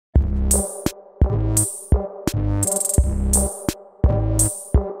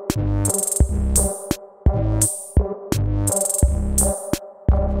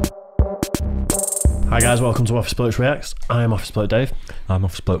Hi guys, welcome to Office Blokes Reacts. I am Office Bloke Dave. I'm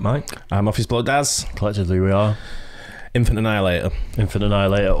Office Bloke Mike. I'm Office Bloke Daz. Collectively we are Infant Annihilator. Infant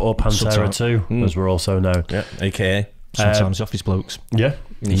Annihilator or Pantera 2, as we're also known. Yeah, aka sometimes the Office Blokes. Yeah,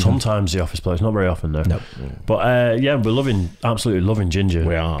 sometimes the Office Blokes, not very often though. No. But yeah, we're absolutely loving Ginger.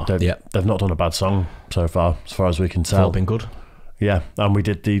 We are. They've not done a bad song so far as we can They've all tell. been good. Yeah, and we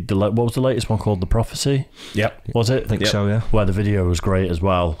did the what was the latest one called? The Prophecy? Yep. Was it? I think so, yeah. Where the video was great as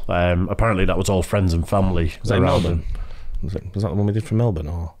well. Apparently that was all friends and family. Was that in Melbourne? Was that the one we did from Melbourne?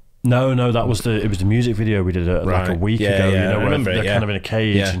 Or? No, that was it was the music video we did like a week ago. Yeah, you know, I remember where it, they're kind of in a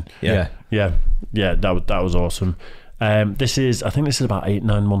cage. Yeah. That was awesome. I think this is about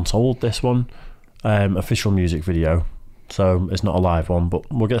 8-9 months old. This one, official music video. So it's not a live one, but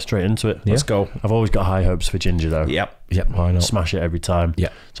we'll get straight into it. Let's go. I've always got high hopes for Ginger though. Yep. Why not? Smash it every time. Yeah.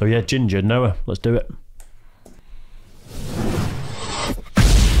 So yeah, Ginger, Noah, let's do it.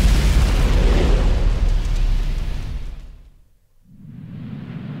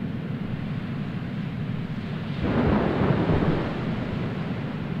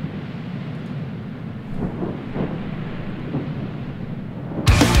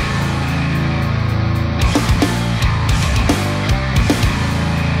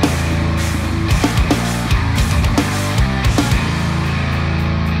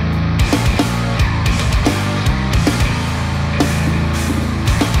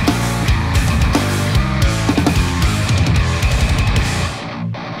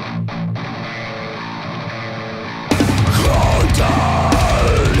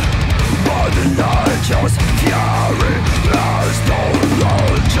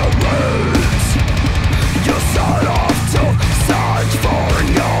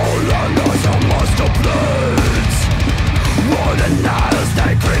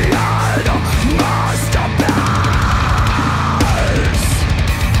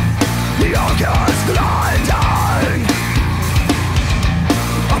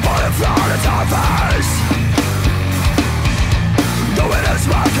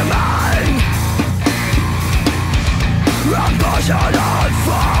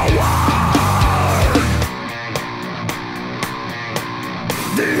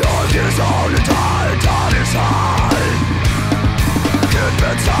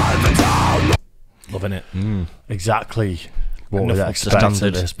 Loving it. Exactly what we Nothing expected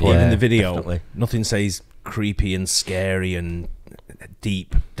at this point. Even in the video, definitely. nothing says creepy and scary and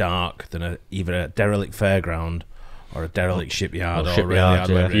deep, dark than either a derelict fairground or a derelict shipyard or a shipyard,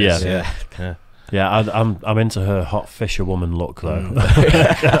 rail yard. Yeah, I'm into her hot fisherwoman look though.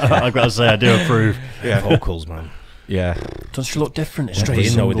 I've got to say, I do approve. Yeah, vocals, man. Yeah. Doesn't she look different? Straight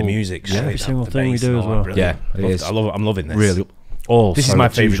in though with the music. Yeah, every single thing we do as well. Yeah, it is. I'm loving this. Really. This is my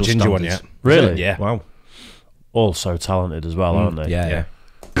favourite Ginger one yet. Really? Yeah. Wow. All so talented as well, aren't they? Yeah.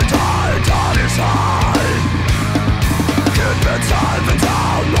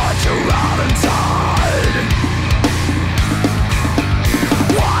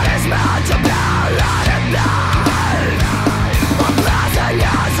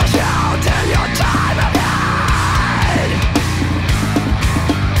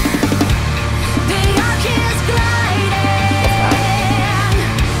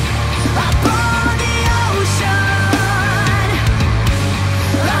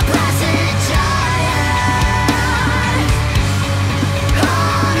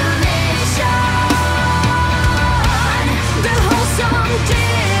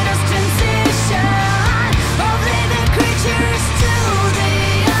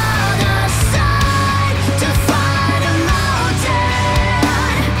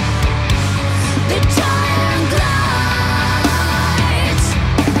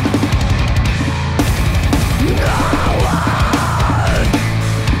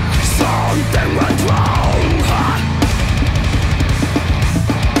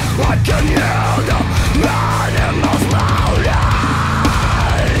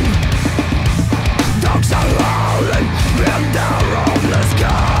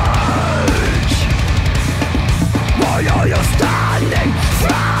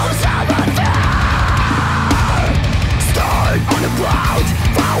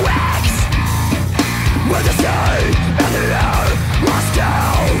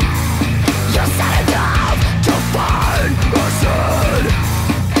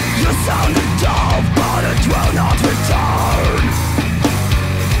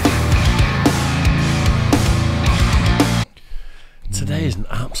 Today is an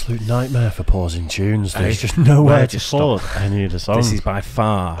absolute nightmare for pausing tunes. There's just nowhere to pause any of the songs. This is by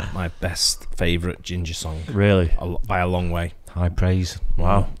far my best favourite Ginger song. Really? By a long way. High praise.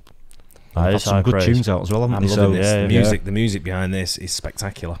 Wow. I've got some good tunes out as well, haven't I'm they? loving this. yeah, The music behind this is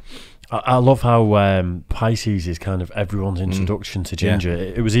spectacular. I love how Pisces is kind of everyone's introduction to Ginger.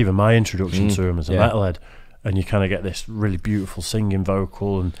 It was even my introduction to him as a metalhead, and you kind of get this really beautiful singing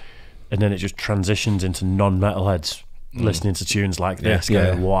vocal, and then it just transitions into non-metalheads listening to tunes like this,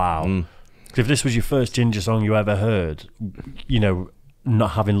 going, wow. If this was your first Ginger song you ever heard, you know,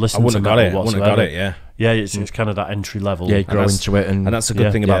 not having listened to metal whatsoever, I wouldn't have got it, yeah, it's kind of that entry level. Yeah, you grow into it, and that's a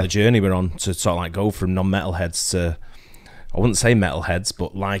good thing about the journey we're on, to sort of like go from non-metalheads to, I wouldn't say metalheads,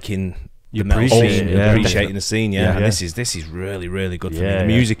 but liking the metal scene, appreciating the scene. And this is really, really good for me. The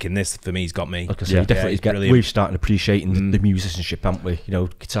music in this for me has got me. Like I say, definitely we've started appreciating the musicianship, haven't we? You know,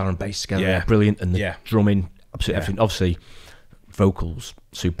 guitar and bass together, brilliant, and the drumming, absolutely everything. Obviously, vocals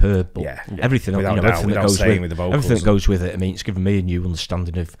superb, but everything, everything that goes with it. I mean, it's given me a new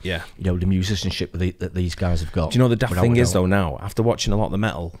understanding of you know, the musicianship that these guys have got. Do you know the daft thing is though, now after watching a lot of the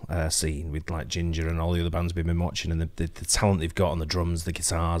metal scene with like Ginger and all the other bands we've been watching, and the talent they've got on the drums, the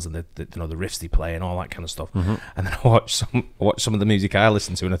guitars, and the you know, the riffs they play and all that kind of stuff, and then I watch some of the music I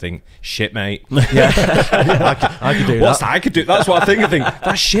listen to and I think, shit, mate, I could do that. I could do. That's what I think.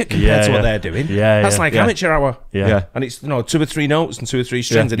 That's shit compared to what they're doing. That's like amateur hour. And it's, you know, 2 or 3 notes and 2 or 3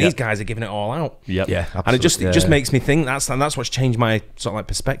 strings, and these guys are giving it all out. And it just makes me think that's what's changed my sort of like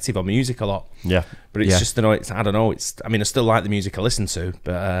perspective on music a lot. But it's just, you know, I don't know. I mean, I still like the music I listen to,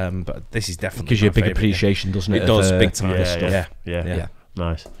 but this is definitely gives you a big appreciation, doesn't it? It does, big time. Yeah.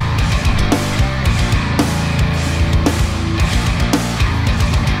 Nice.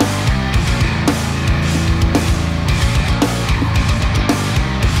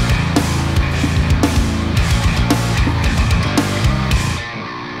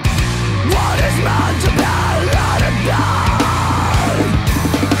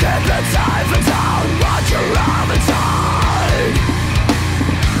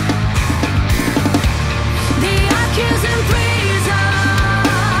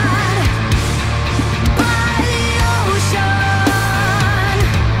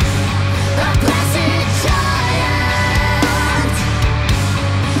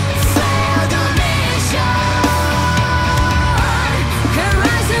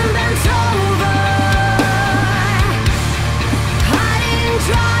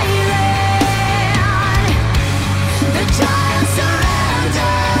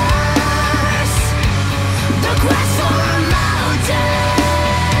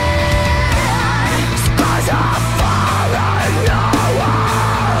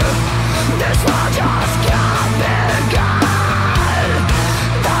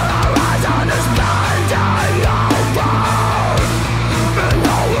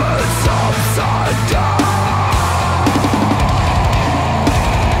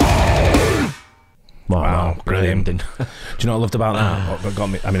 Do you know what I loved about that? What got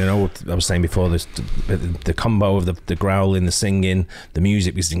me? I mean, I know what I was saying before. This the combo of the growling, the singing, the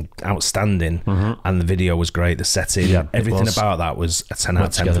music was outstanding, and the video was great. The setting, everything about that was a 10 out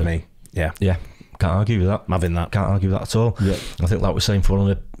of 10 for me. Yeah, can't argue with that. I'm having that. Can't argue with that at all. I think, like we're saying for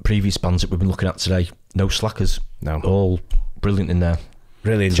one of the previous bands that we've been looking at today, no slackers. No, all brilliant in there.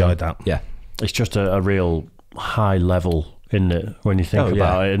 Really enjoyed that. Yeah, it's just a real high level, isn't it, when you think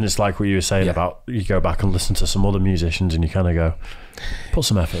about it? And it's like what you were saying about, you go back and listen to some other musicians and you kind of go, put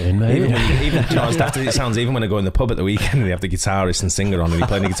some effort in, maybe. Even you know, as daft as it sounds, even when I go in the pub at the weekend and they have the guitarist and singer on and he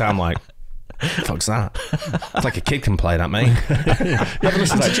playing the guitar, I'm like, fuck's that? It's like a kid can play that, mate. You haven't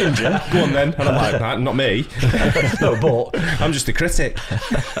listened to Ginger? Go on then. And I'm like, not me. No, but I'm just a critic.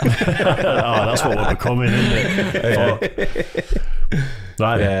 That's what we're becoming, isn't it?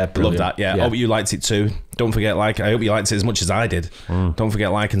 Right. Yeah, love that. Yeah, hope you liked it too. Don't forget, I hope you liked it as much as I did. Don't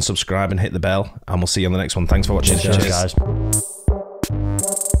forget, like and subscribe and hit the bell, and we'll see you on the next one. Thanks for watching. Cheers guys.